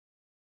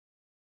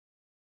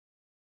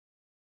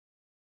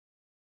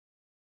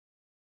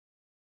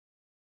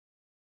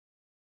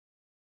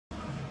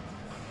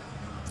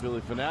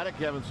Philly Fanatic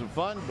having some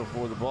fun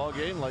before the ball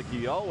game like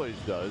he always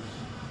does.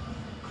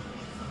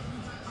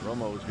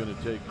 Romo is going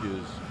to take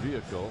his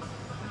vehicle.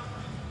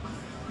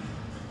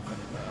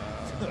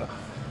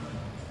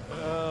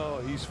 Oh,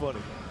 he's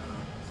funny.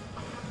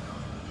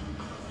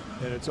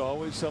 And it's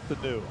always something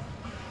new.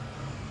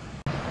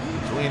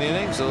 Between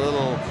innings, a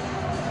little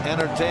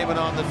entertainment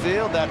on the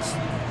field. That's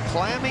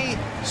Clammy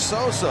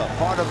Sosa,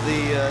 part of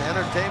the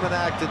entertainment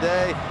act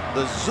today.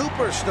 The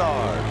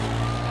Superstars,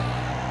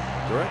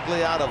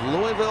 directly out of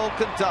Louisville,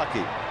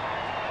 Kentucky.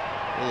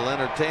 A little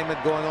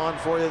entertainment going on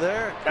for you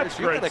there. That's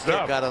you get a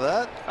stuff. kick out of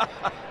that.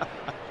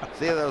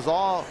 See, that was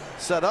all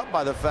set up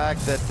by the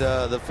fact that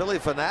the Philly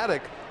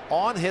Fanatic,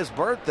 on his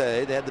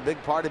birthday, they had the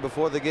big party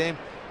before the game,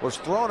 was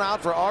thrown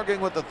out for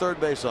arguing with the third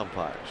base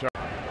umpire. Sure.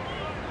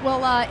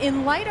 Well,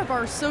 in light of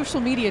our social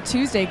media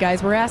Tuesday,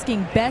 guys, we're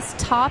asking best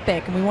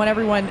topic, and we want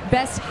everyone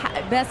best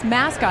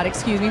mascot.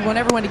 Excuse me. We want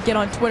everyone to get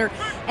on Twitter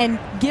and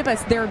give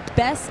us their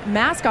best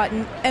mascot.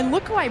 And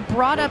look who I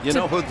brought up. You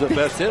know who the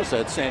best is?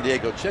 That San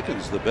Diego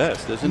Chicken's the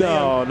best, isn't he?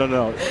 No.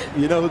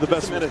 You know who the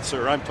best? Just a minute,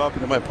 sir. I'm talking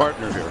to my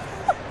partner here.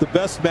 The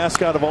best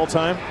mascot of all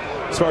time,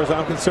 as far as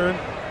I'm concerned,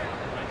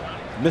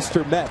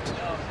 Mr. Met.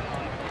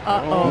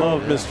 Uh-oh.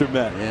 Love Mr.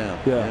 Met.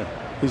 Yeah.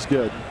 He's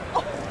good.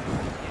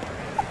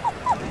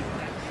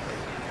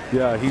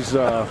 Yeah, he's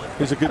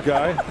a good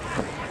guy,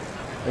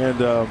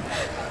 and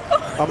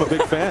I'm a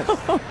big fan.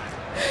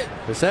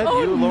 Is that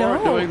you, Laura,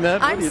 no. doing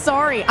that? I'm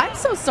sorry. I'm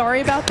so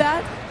sorry about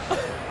that.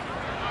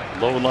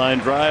 Low line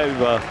drive,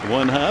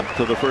 one hop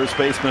to the first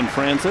baseman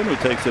Franzen, who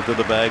takes it to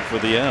the bag for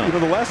the out. You know,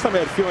 the last time I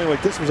had a feeling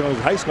like this was when I was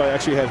in high school. I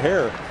actually had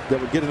hair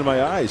that would get into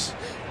my eyes.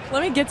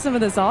 Let me get some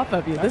of this off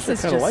of you. This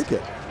is kind of just like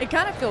it. It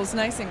kind of feels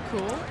nice and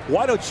cool.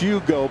 Why don't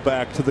you go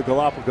back to the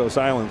Galapagos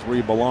Islands where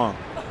you belong?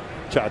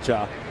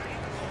 Cha-cha.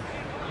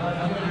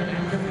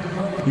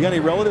 You got any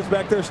relatives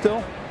back there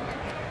still?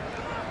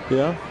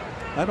 Yeah.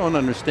 I don't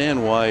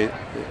understand why,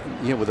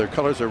 when their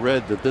colors are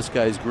red, that this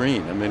guy's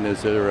green. I mean,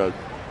 is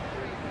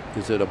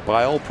it a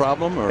bile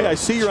problem or? Hey, I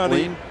see you're on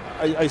the.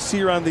 I see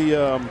you're on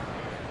the.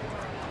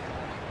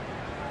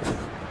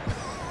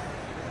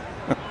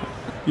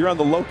 You're on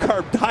the low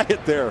carb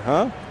diet there,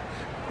 huh?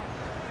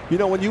 You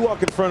know, when you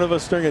walk in front of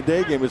us during a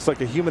day game, it's like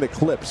a human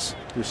eclipse.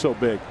 You're so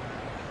big.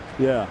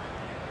 Yeah.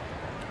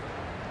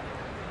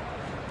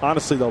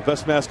 Honestly, though,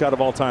 best mascot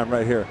of all time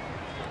right here.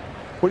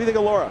 What do you think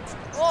of Laura?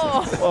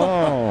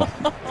 Oh.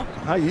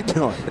 How you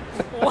doing?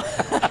 Wow.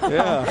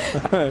 Yeah.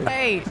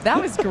 Hey,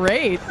 that was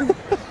great.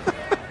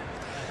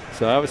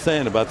 So I was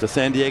saying about the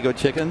San Diego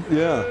Chicken.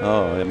 Yeah.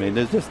 Oh, I mean,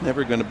 there's just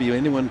never going to be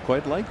anyone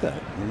quite like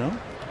that, you know?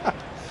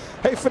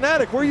 Hey,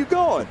 Fanatic, where are you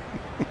going?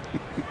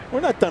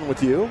 We're not done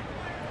with you.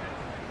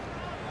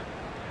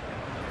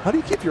 How do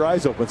you keep your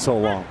eyes open so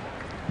long?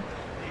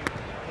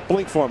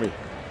 Blink for me.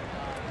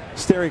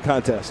 Staring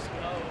contest.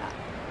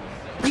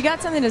 You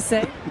got something to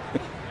say?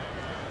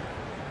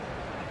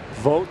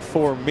 Vote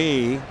for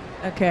me.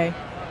 Okay.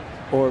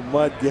 Or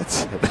Mud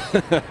gets it.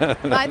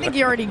 I think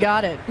you already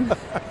got it.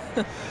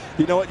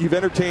 You know what? You've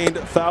entertained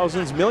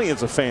thousands,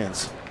 millions of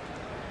fans.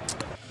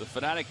 The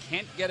Fanatic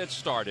can't get it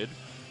started.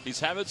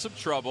 He's having some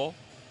trouble.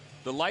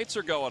 The lights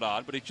are going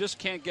on, but he just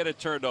can't get it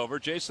turned over.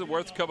 Jason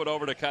Worth coming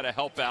over to kind of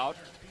help out.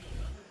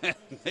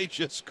 They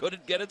just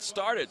couldn't get it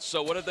started.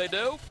 So what did they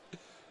do?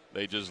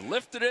 They just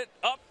lifted it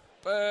up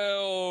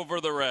over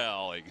the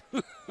railing.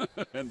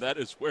 And that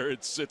is where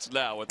it sits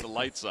now with the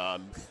lights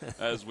on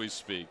as we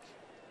speak.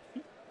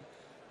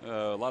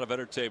 A lot of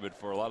entertainment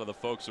for a lot of the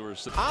folks who are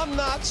sitting. I'm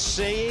not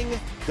saying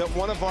that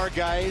one of our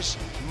guys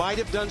might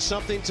have done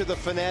something to the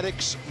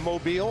Fanatics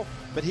mobile,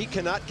 but he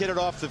cannot get it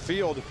off the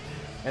field.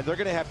 And they're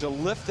going to have to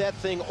lift that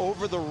thing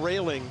over the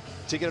railing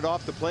to get it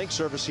off the playing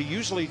surface. He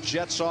usually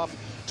jets off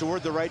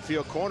toward the right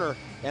field corner,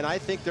 and I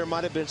think there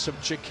might have been some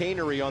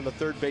chicanery on the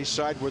third base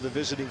side where the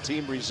visiting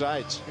team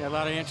resides. Yeah, a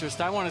lot of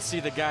interest. I want to see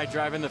the guy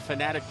driving the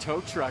Fanatic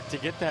tow truck to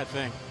get that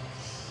thing.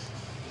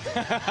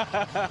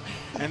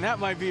 And that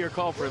might be your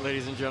culprit,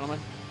 ladies and gentlemen.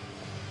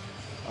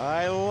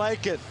 I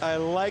like it. I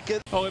like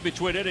it. Oh, in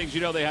between innings,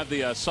 you know, they have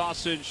the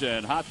sausage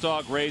and hot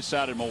dog race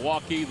out in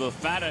Milwaukee. The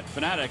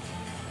Fanatic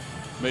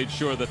made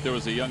sure that there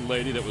was a young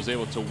lady that was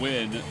able to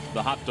win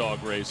the hot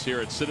dog race here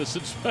at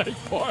Citizens Bank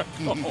Park.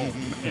 Oh,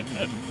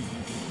 man.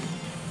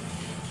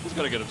 He's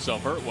going to get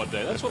himself hurt one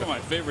day. That's one of my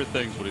favorite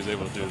things when he's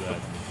able to do that.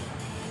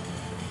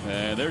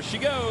 And there she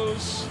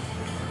goes.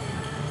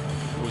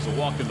 It was a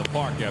walk in the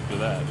park after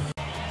that.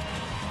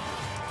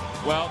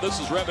 Well, this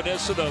is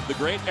reminiscent of the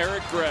great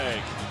Eric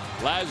Gregg.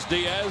 Laz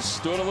Diaz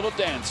doing a little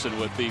dancing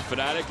with the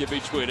Fanatic in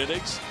between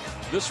innings.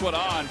 This went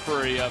on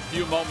for a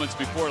few moments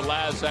before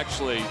Laz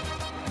actually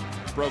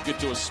broke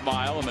into a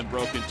smile and then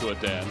broke into a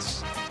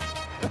dance.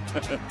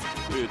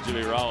 We had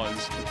Jimmy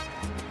Rollins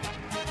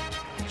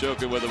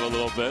joking with him a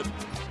little bit.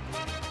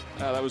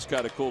 That was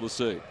kind of cool to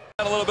see.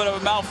 Had a little bit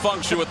of a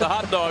malfunction with the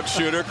hot dog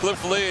shooter.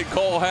 Cliff Lee and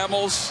Cole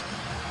Hamels,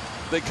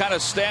 they kind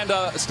of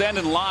stand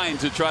in line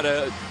to try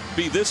to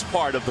be this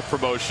part of the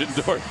promotion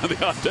during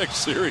the On Deck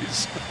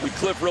series. And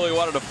Cliff really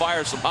wanted to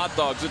fire some hot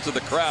dogs into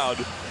the crowd,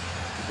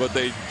 but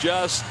they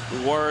just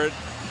weren't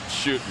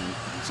shooting.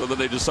 So then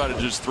they decided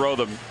to just throw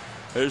them.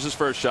 There's his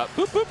first shot.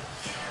 Boop, boop.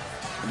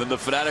 And then the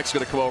Fanatic's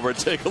going to come over and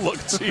take a look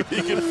and see if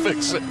he can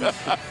fix it.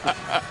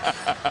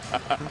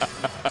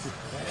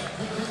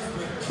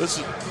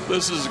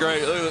 This is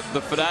great.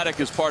 The Fanatic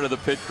is part of the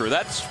pit crew.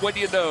 That's when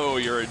you know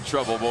you're in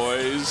trouble,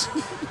 boys.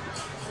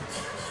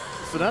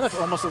 Fanatic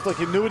almost looked like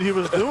he knew what he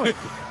was doing.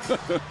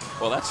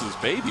 Well, that's his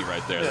baby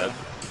right there. Yeah.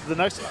 The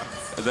next.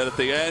 And then at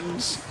the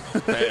ends,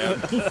 bam.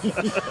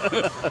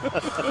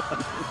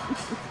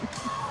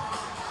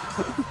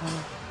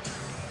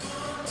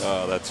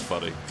 Oh, that's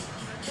funny.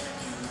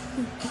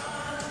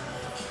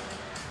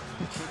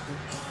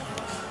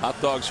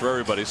 Hot dogs for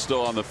everybody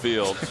still on the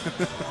field.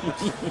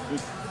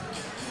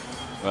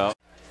 Well.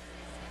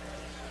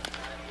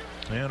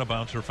 And a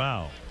bouncer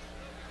foul.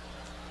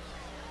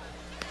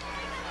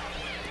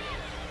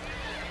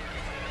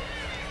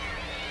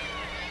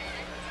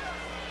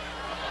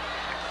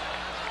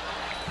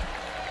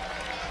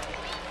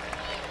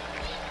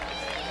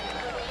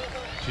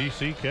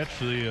 TC catch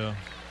the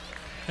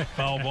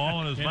foul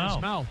ball in his mouth.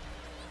 Foul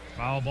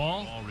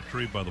ball. Ball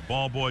retrieved by the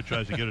ball boy.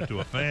 Tries to get it to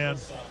a fan.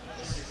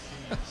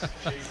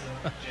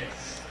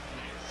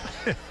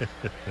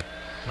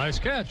 Nice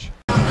catch.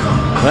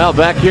 Well,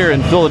 back here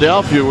in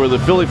Philadelphia, where the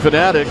Philly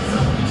Fanatic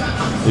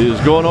is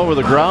going over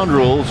the ground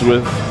rules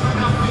with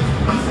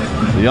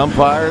the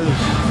umpires,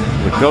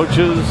 the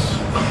coaches.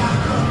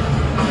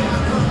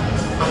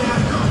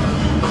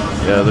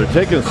 Yeah, they're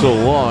taking so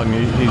long.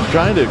 He's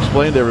trying to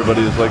explain to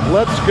everybody. It's like,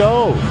 let's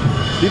go.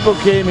 People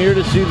came here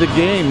to see the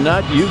game,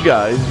 not you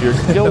guys. You're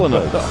killing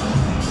us.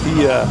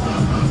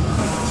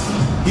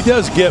 He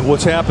does get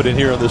what's happening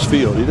here on this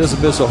field. He doesn't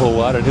miss a whole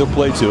lot, and he'll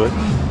play to it.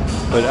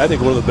 But I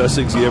think one of the best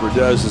things he ever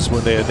does is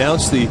when they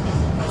announce the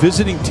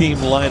visiting team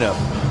lineup,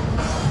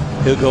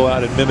 he'll go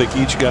out and mimic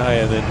each guy,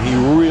 and then he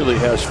really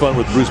has fun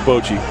with Bruce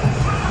Bochy.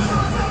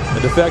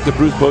 And the fact that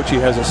Bruce Bochy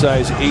has a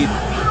size 8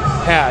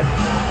 hat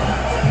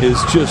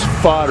is just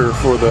fodder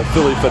for the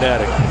Philly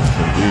Fanatic.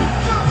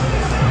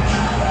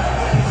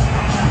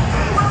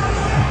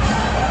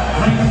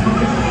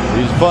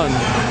 He's fun.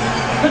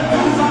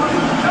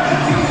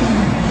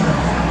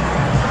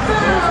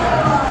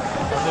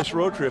 On this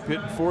road trip,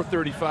 hitting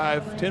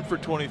 .435, 10 for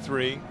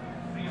 23,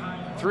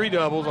 3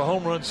 doubles, a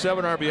home run,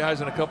 7 RBIs,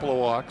 and a couple of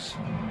walks.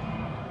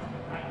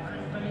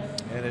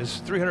 And his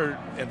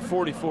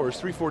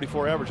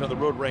 344 average on the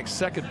road ranks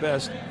second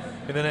best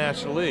in the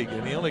National League.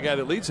 And the only guy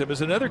that leads him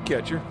is another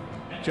catcher,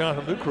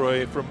 Jonathan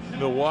Lucroy from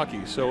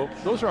Milwaukee. So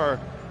those are our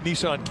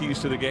Nissan keys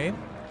to the game.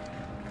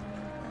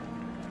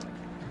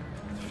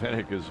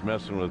 Fanatic is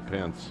messing with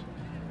Pence.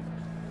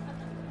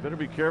 Better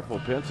be careful.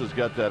 Pence has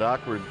got that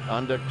awkward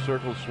on-deck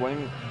circle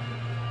swing.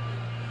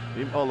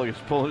 Oh, look, he's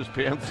pulling his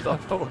pants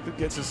up.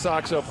 Gets his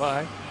socks up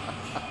high.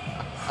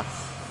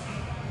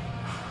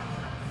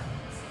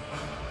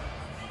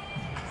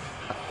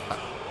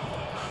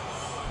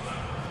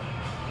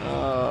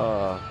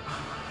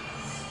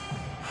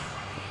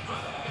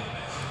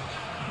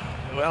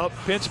 Well,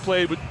 Pence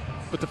played with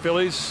the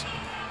Phillies,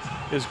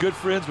 is good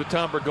friends with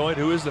Tom Burgoyne,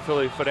 who is the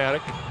Philly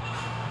Fanatic.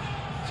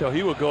 So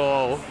he will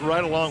go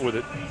right along with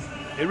it.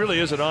 It really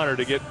is an honor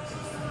to get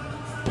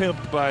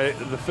pimped by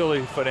the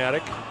Philly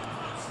Fanatic.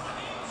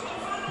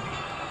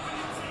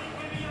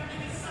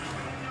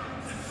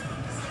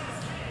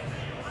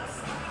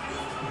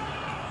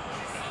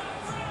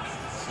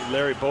 See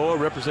Larry Boa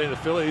representing the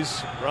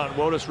Phillies, Ron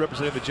Wotus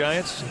representing the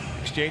Giants,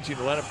 exchanging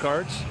the lineup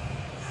cards.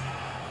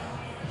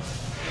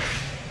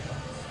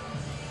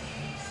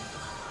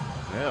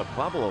 Yeah,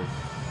 Pablo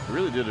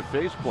really did a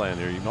face plan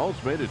there. He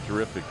almost made a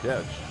terrific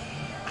catch.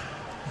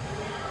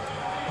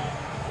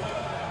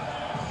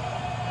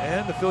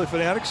 And the Philly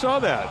Fanatic saw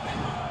that.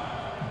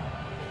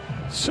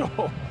 So.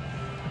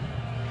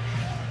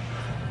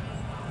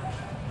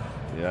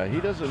 Yeah, he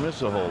doesn't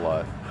miss a whole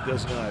lot.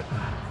 Does not.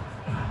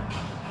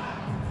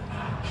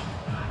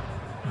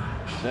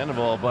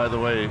 Sandoval, by the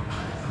way,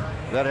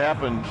 that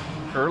happened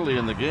early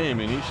in the game,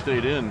 and he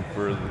stayed in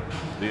for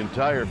the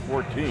entire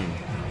 14.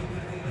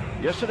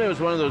 Yesterday was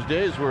one of those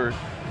days where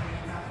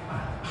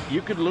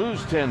you could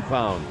lose 10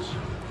 pounds.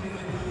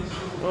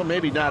 Well,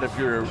 maybe not if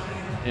you're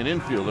an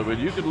infielder, but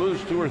you could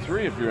lose 2 or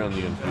 3 if you're on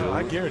the infield.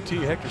 I guarantee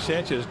you Hector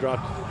Sanchez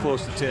dropped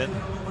close to 10.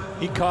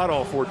 He caught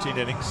all 14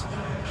 innings.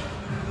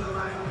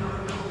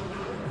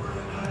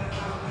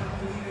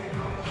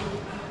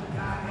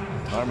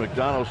 Our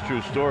McDonald's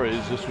True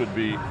Stories. This would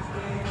be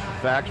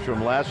facts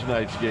from last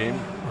night's game.